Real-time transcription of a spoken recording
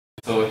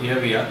here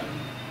we are.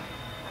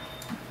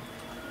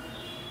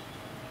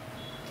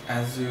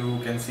 As you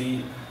can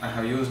see, I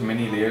have used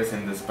many layers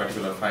in this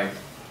particular file.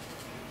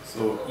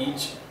 So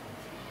each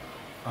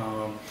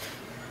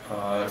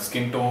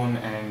skin tone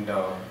and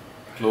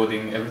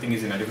clothing, everything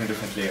is in a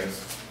different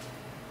layers.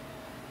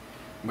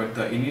 But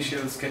the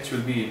initial sketch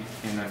will be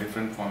in a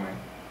different format,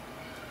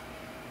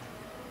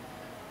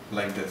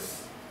 like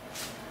this.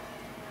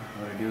 I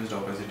have reduced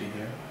opacity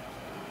here.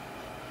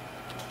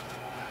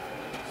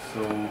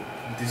 So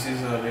this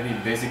is a very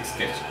basic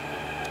sketch.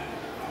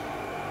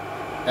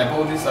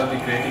 Above this I'll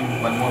be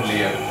creating one more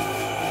layer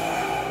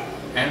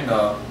and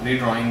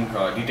redrawing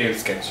a detailed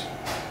sketch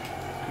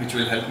which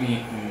will help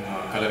me in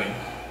coloring.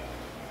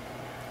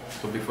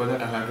 So before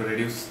that I'll have to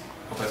reduce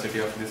opacity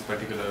of this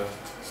particular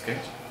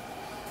sketch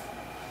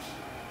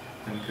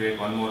and create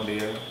one more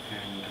layer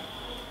and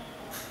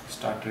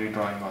start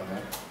redrawing on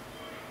that.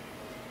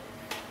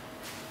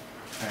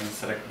 And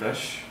select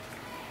brush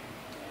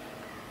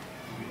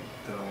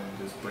with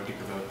this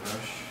particular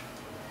brush.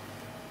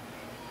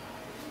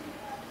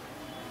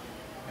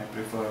 I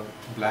prefer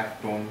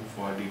black tone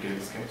for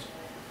detailed sketch.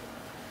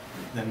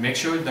 Then make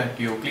sure that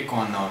you click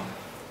on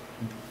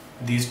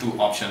these two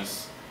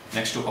options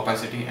next to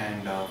opacity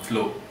and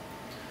flow.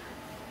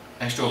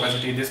 Next to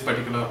opacity, this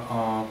particular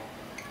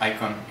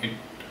icon, it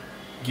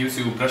gives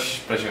you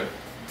brush pressure,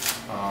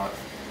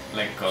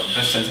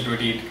 brush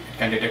sensitivity, it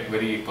can detect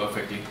very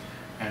perfectly.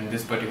 And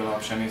this particular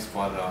option is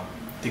for the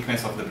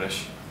thickness of the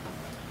brush.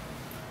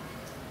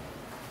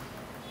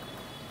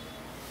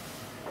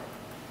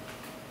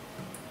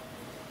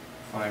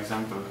 For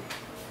example,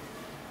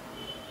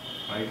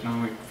 right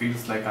now it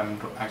feels like I'm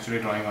actually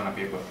drawing on a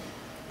paper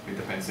with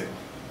a pencil.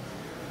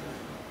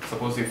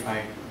 Suppose if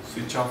I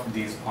switch off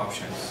these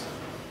options,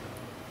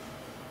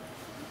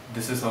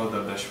 this is how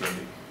the brush will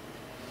be.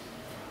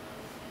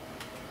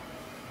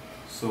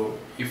 So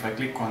if I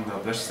click on the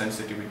brush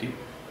sensitivity,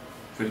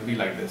 it will be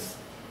like this.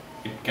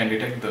 It can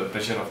detect the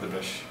pressure of the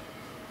brush.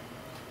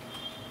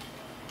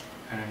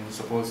 And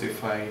suppose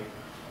if I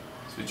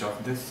switch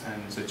off this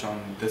and switch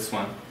on this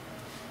one,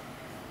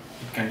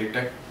 it can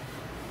detect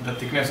the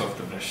thickness of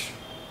the brush.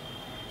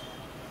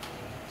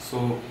 So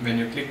when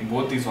you click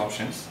both these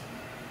options,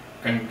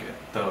 you can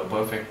get the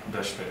perfect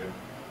brush pressure,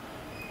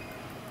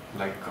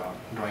 like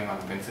drawing on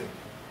a pencil.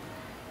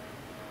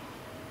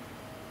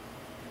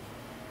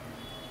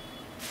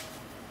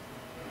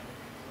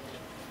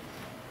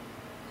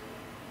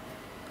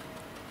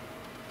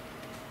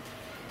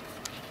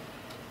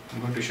 I'm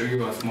going to show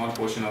you a small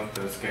portion of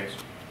the sketch,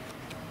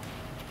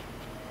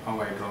 how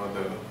I draw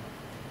the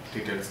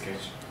detailed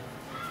sketch.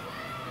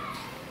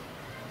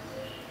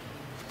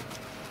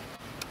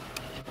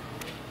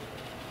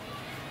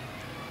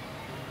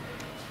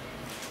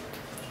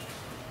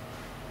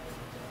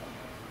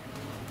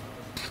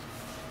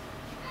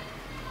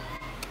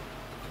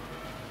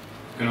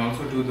 You can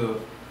also do the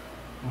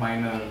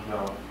minor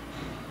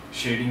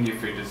shading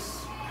if it is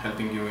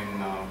helping you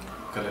in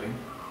coloring.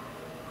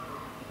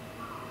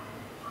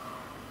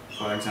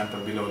 For example,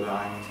 below the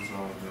eyes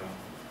or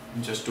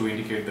just to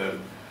indicate the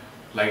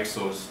light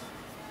source.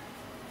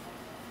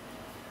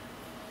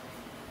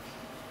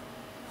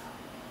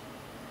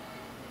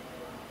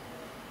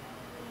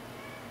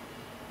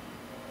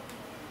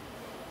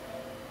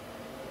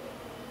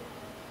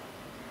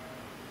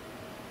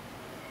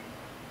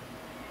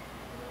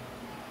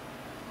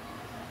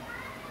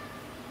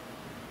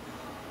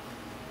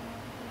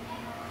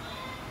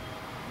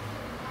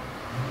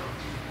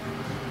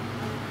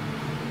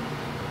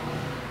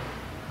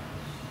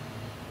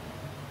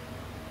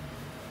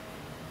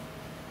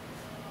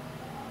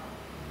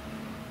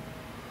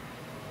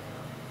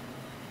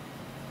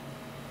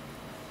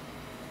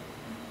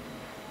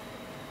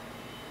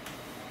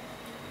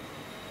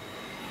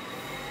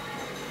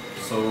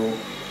 So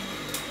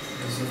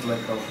this is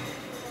like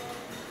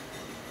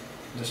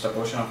just a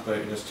portion of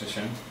the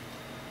illustration.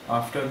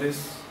 After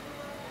this,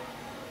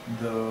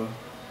 the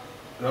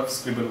rough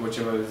scribble,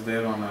 whichever is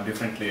there on a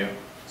different layer,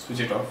 switch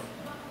it off.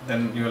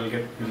 Then you will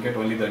get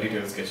only the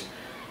detailed sketch.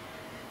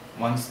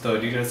 Once the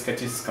detailed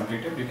sketch is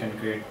completed, you can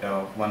create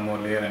one more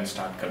layer and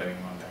start coloring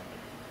on that.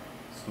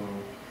 So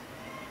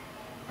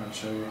I'll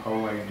show you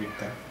how I did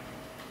that.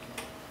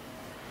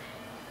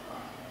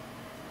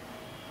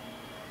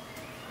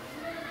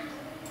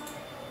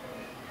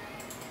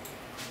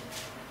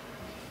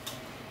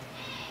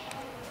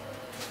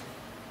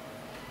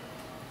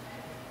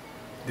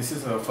 This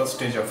is the first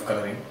stage of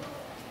coloring.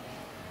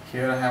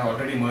 Here I have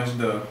already merged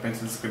the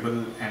pencil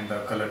scribble and the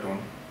color tone,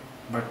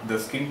 but the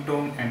skin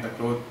tone and the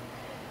cloth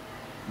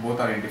both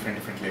are in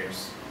different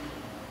layers.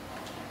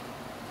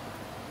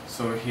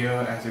 So here,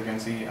 as you can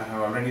see, I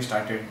have already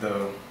started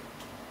the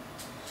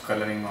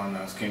coloring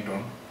on skin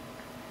tone.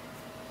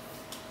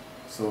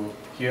 So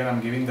here I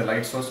am giving the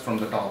light source from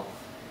the top.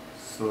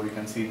 So you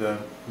can see the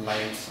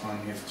lights on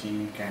his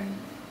cheek and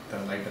the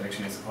light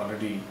direction is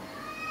already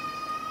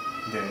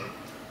there.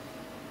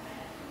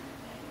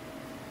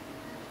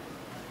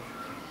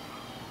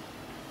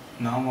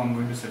 Now I'm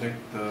going to select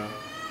the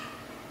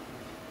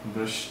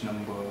brush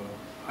number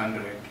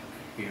 100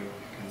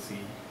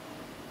 see.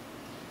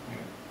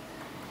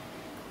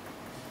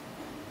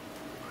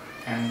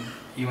 And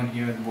even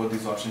here both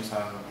these options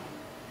are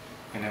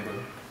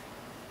enabled.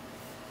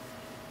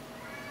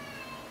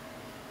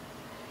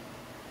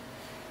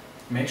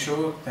 Make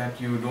sure that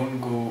you don't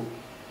go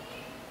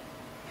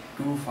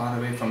too far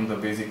away from the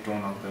basic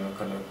tone of the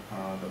color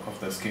of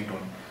the skin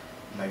tone.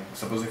 Like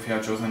suppose if you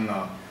have chosen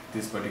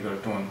this particular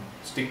tone,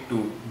 stick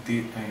to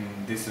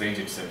in this range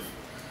itself.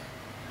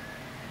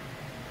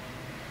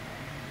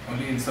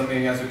 Only in some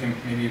areas you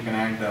can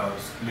add a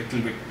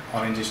little bit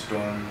orangish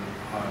tone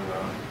or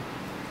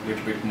a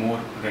little bit more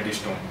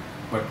reddish tone,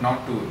 but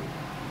don't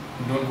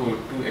go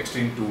too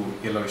extreme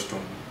to yellowish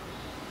tone.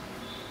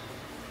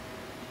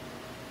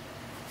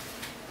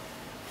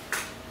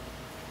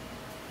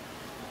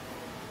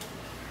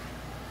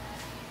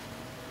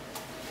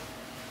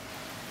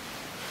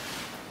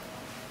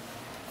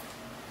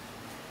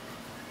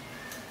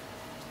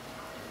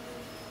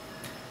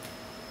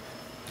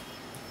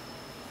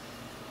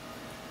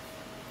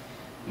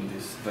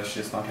 This brush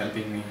is not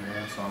helping me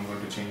here, so I'm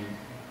going to change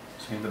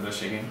the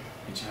brush again,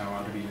 which I have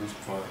already used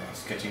for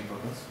sketching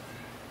purpose.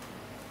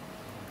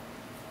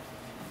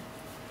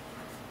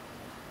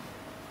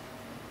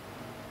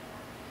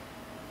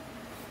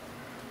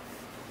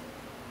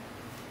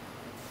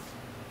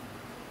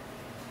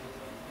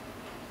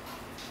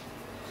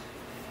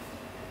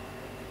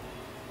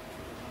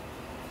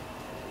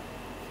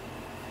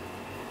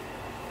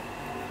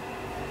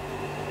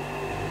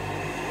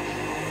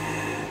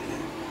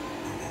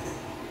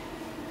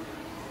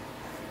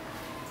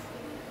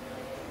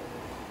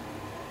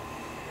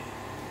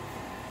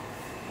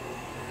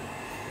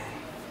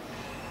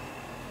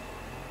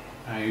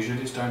 I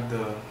usually start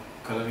the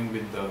coloring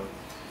with the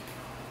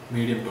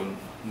medium tone,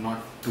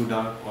 not too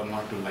dark or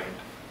not too light.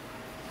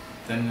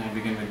 Then I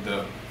begin with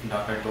the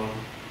darker tone.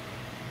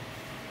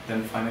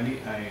 Then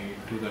finally I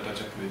do the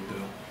touch up with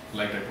the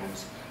lighter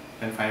tones.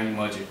 Then finally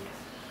merge it.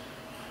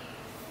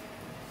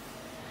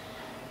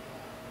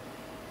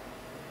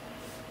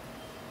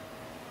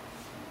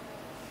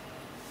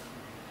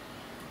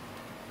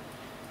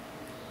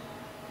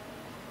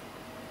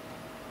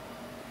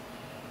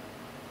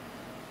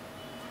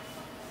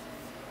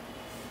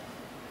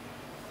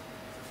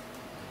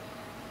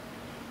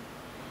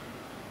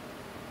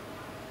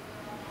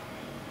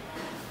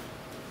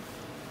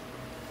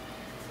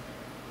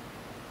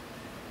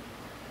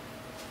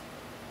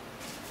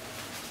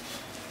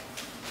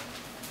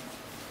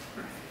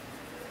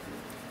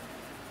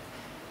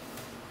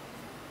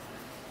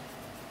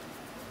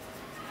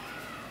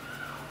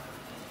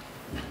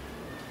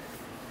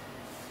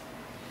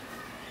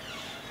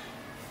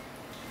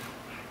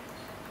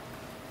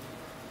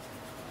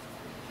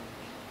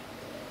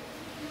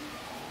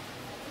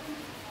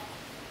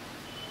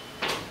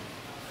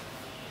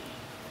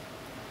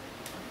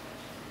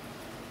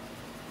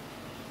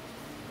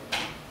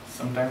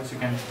 Sometimes you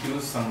can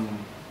use some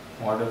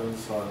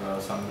models or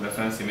some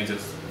reference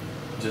images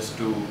just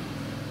to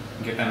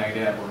get an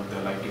idea about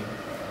the lighting.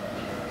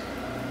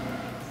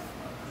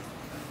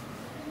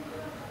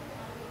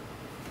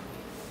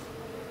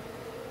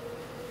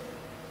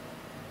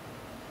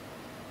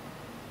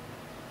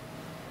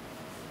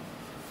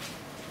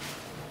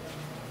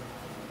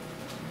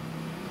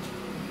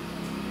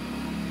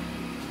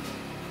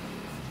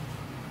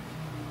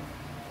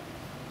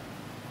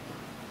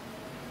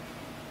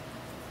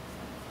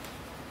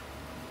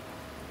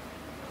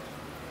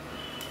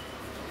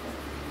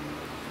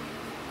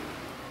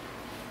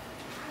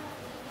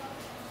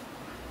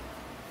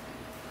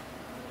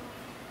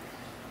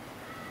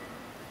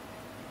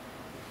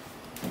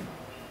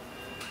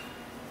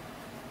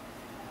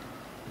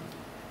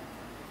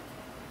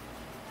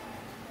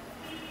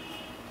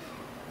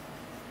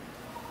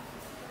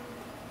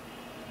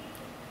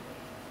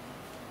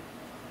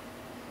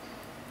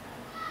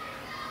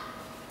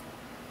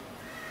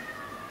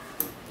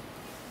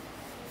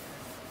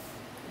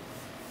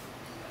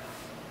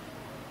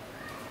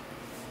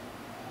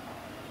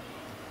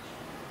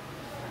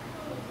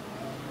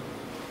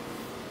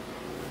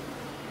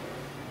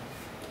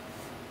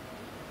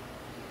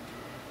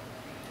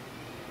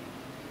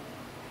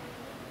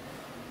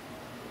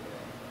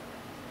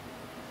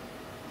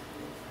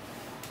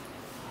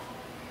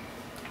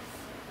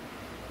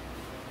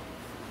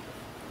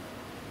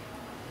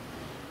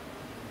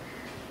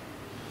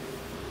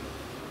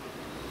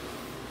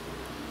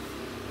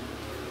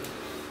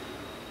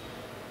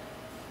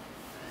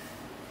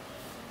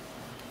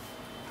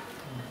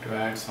 To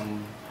add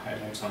some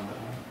highlights on the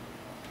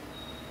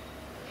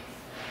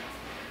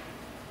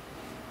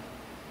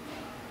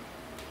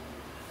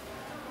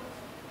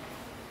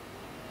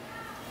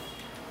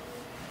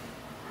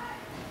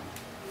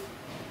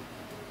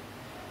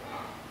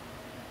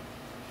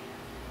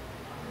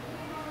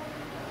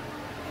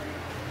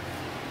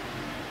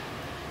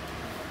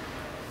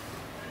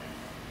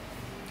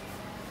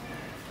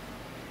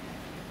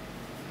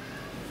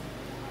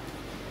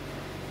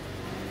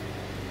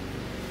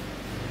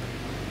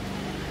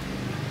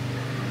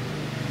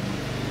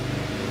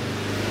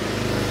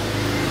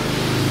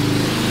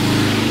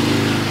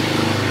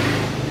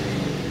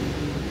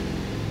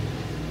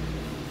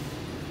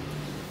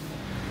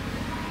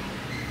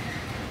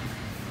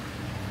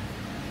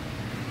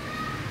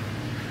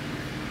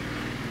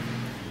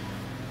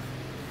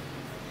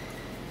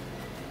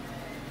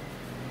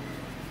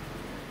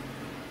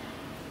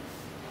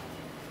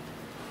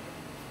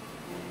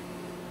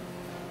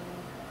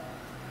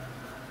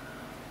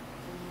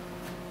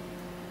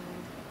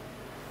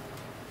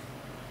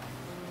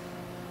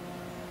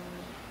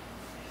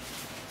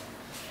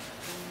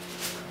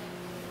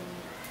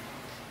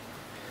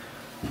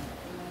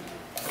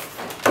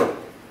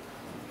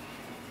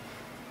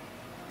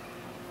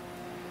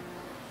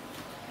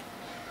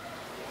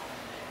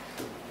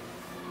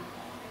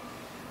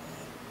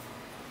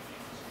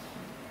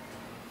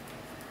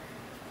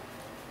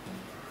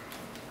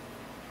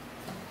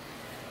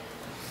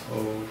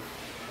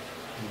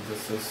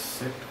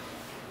this is it.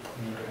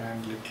 I'm going to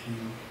add little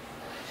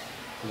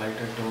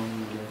lighter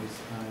tone below this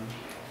eye.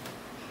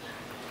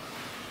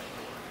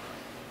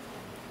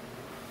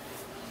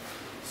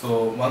 So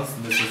once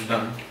this is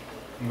done,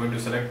 I'm going to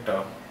select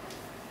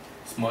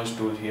smudge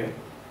tool here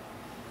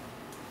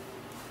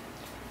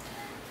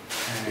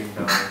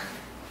and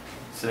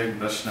select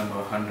brush number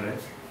 100,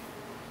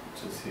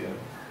 which is here,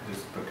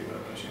 this particular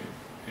brush here.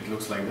 It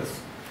looks like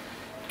this.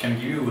 It can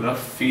give you a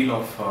rough feel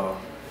of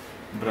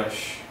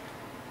brush.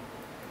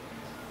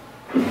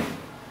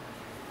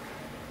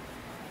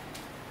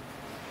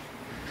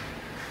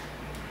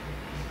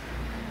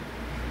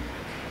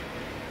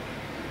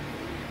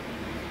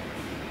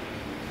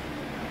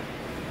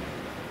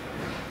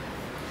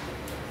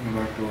 I'm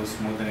going to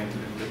smoothen it a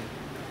little bit.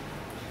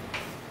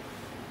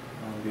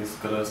 These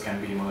colors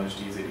can be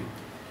merged easily.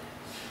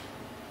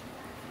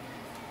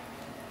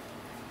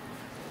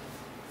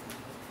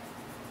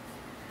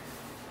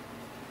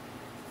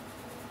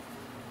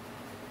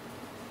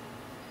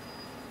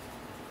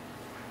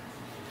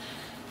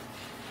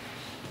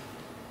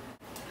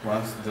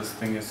 Once this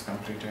thing is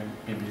completed,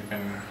 maybe you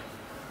can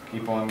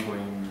keep on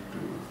going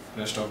to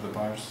rest of the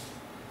parts.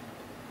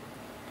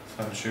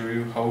 So I'll show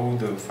you how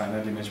the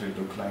final image will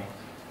look like.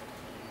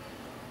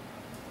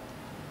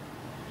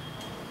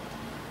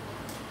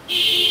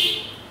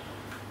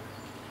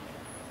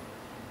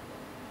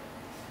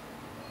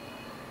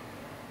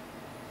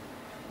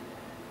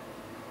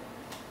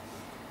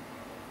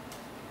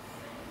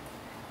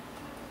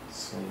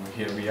 So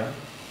here we are.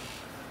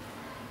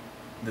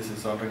 This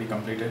is already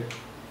completed.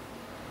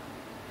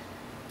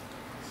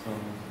 So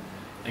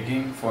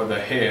again, for the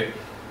hair,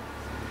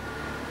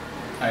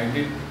 I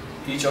did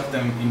each of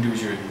them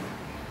individually.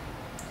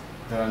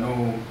 There are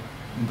no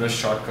brush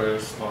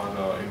shortcuts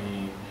or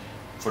any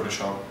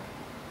Photoshop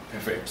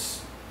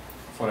effects.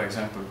 For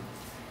example,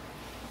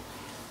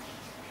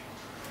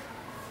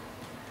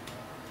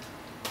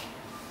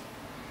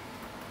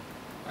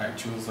 I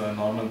choose a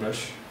normal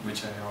brush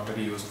which I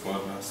already used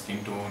for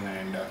skin tone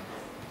and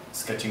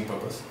sketching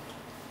purpose.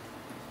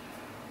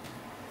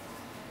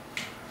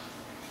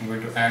 I'm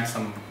going to add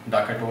some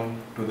darker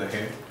tone to the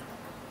hair.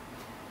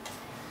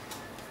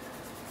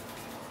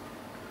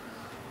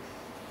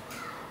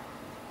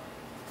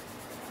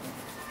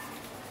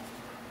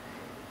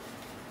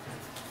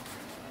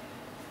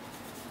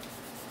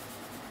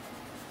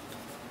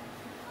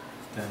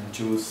 Then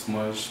choose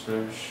smudge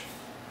brush.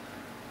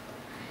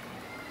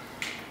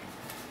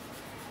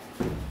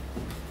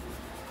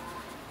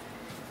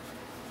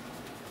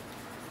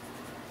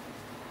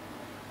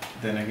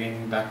 Then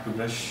again back to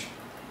brush.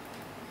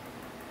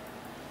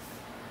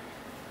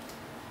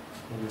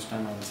 So this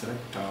time I will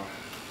select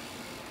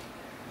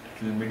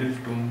little middle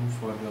tone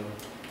for the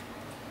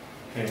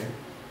hair.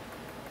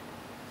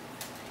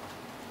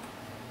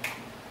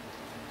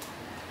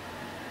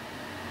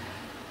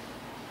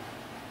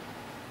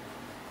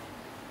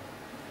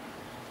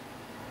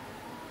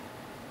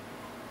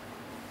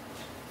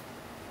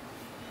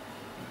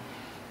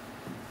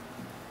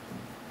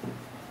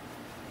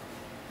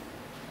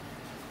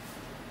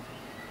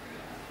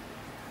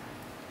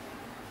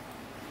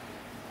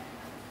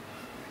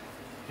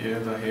 Here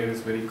the hair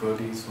is very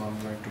curly, so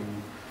I'm going to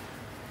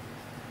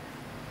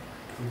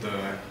do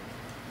the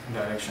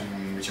direction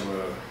in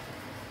whichever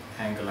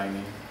angle I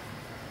need.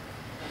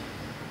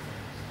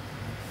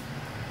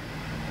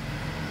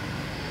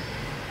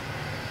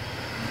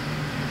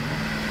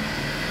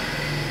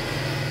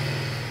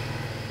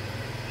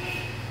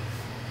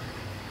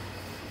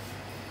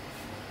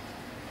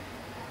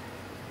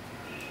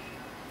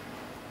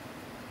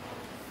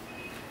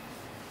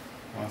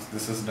 Once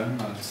this is done,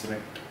 I'll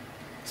select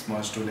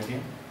smudge tool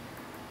again.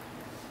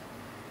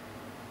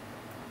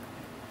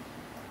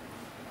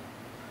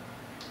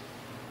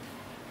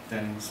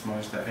 Then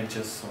smudge the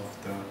edges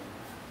of the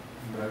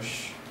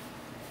brush.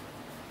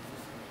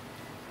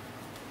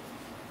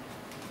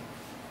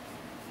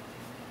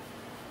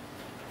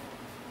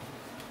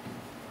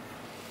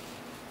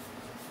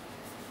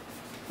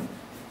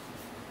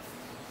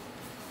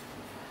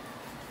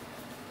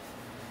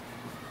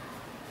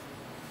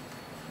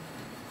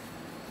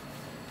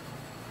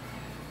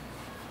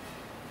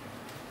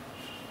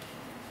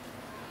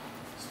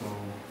 So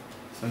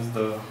since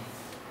the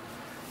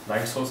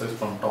light source is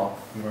from top,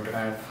 I'm going to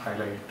add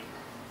highlight.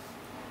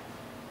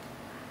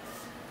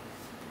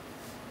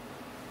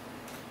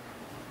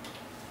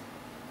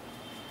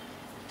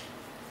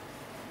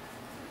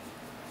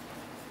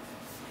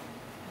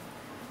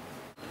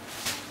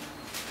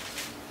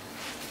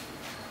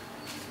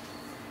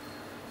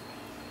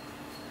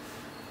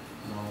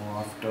 Now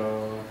after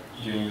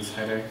giving this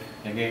highlight,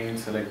 again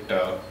select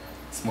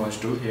smudge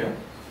tool here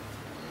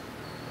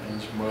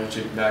and merge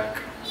it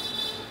back.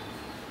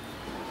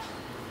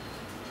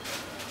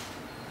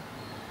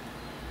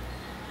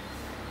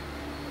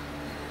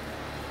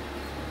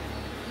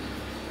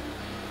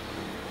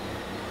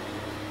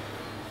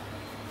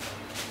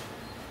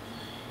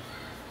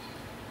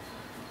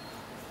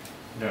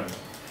 Done.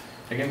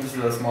 Again, this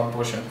is a small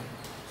portion.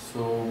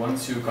 So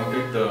once you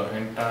complete the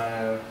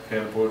entire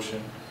hair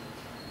portion,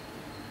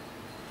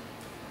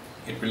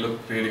 it will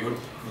look really good,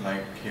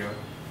 like here.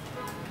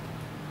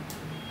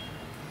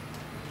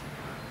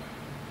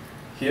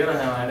 Here I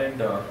have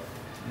added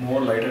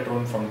more lighter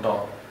tone from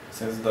top,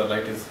 since the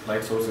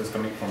light source is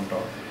coming from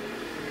top,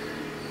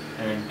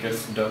 and it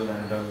gets dull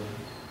and dull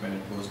when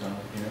it goes down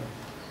here.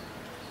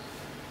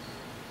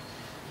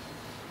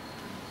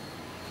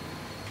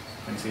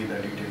 You can see the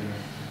detailing.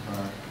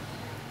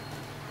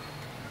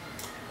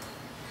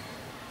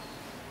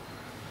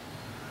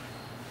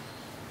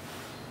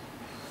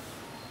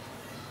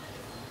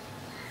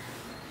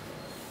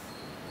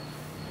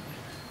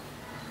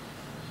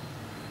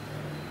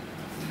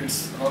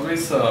 It's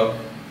always good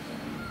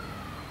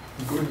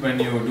when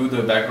you do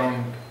the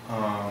background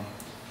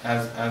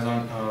as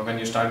on when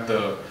you start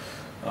the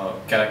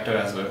character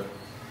as well.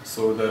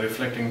 So the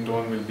reflecting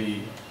tone will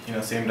be in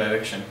the same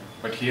direction.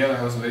 But here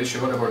I was very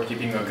sure about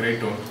keeping a grey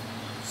tone,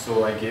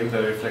 so I gave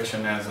the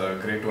reflection as a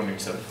grey tone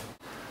itself.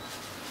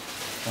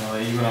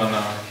 Even on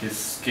his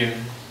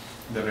skin,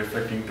 the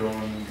reflecting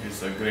tone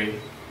is a grey.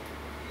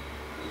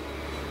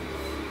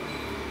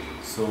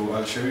 So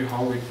I'll show you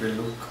how it will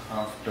look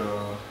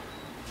after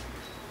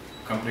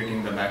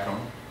completing the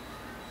background.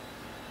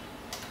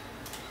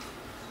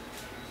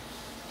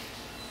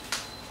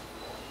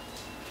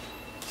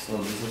 So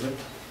this is it.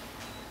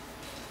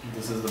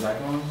 This is the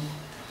background.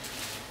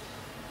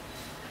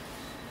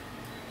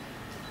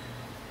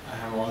 I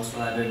have also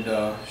added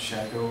a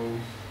shadow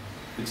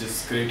which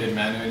is created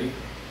manually.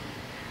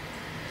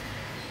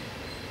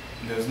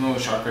 There's no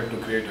shortcut to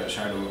create a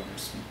shadow.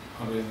 It's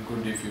always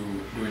good if you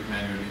do it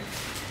manually,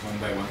 one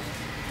by one.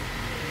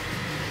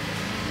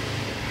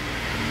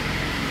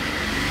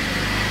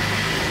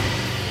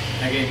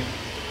 Again,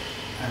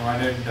 I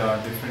have added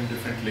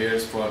different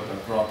layers for the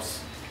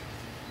props.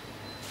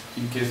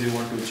 In case you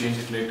want to change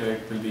it later,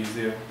 it will be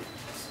easier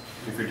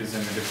if it is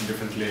in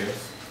different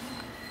layers.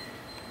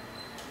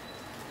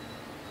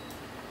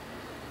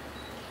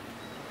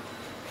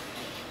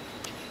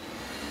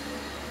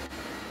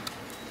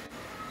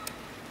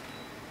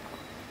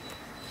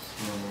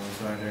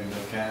 So I added the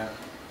cap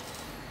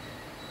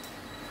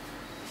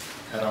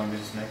around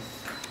his neck,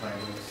 like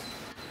this.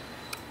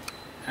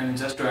 And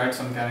just to add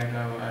some character,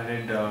 I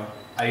added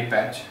eye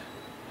patch.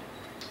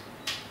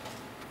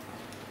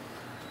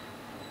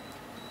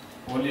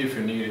 Only if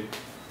you need it,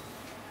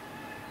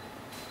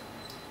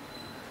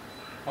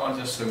 or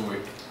just remove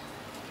it.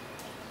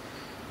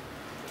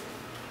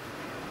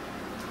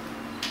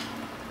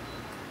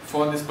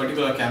 For this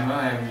particular camera,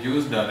 I have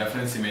used a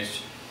reference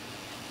image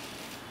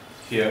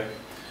here.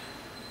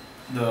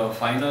 The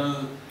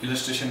final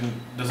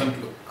illustration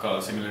doesn't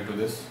look similar to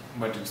this,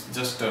 but it's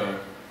just a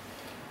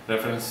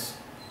reference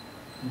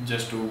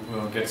just to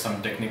get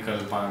some technical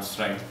parts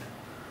right.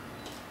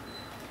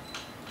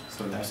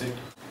 So that's it.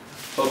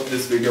 Hope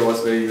this video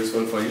was very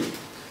useful for you.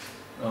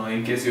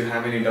 In case you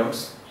have any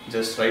doubts,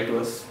 just write to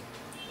us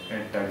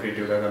at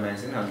Creative Gaga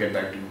magazine. I'll get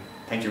back to you.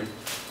 Thank you.